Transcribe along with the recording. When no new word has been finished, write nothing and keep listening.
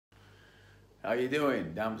How you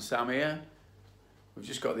doing? Damp Sam here. We've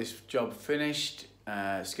just got this job finished.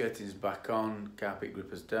 Skirting's back on, carpet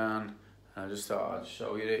gripper's down. And I just thought I'd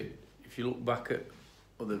show you it. If you look back at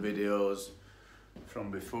other videos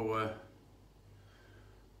from before,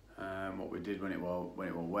 what we did when it was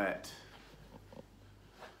wet.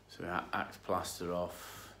 So we hacked plaster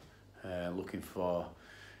off, looking for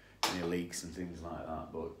any leaks and things like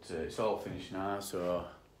that. But it's all finished now, so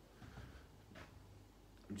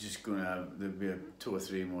I'm just gonna, there'll be 2 or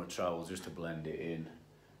 3 more trowels just to blend it in.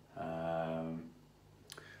 Done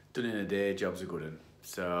in a day, job's a good one.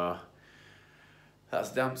 So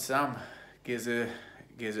that's Damp Sam. Give us a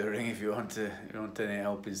ring if you want any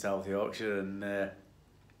help in South Yorkshire, and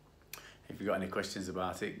if you've got any questions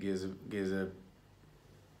about it,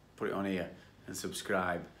 put it on here and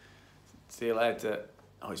subscribe. See you later.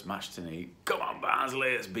 Oh, it's match tonight. Come on,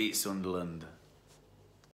 Barnsley, let's beat Sunderland.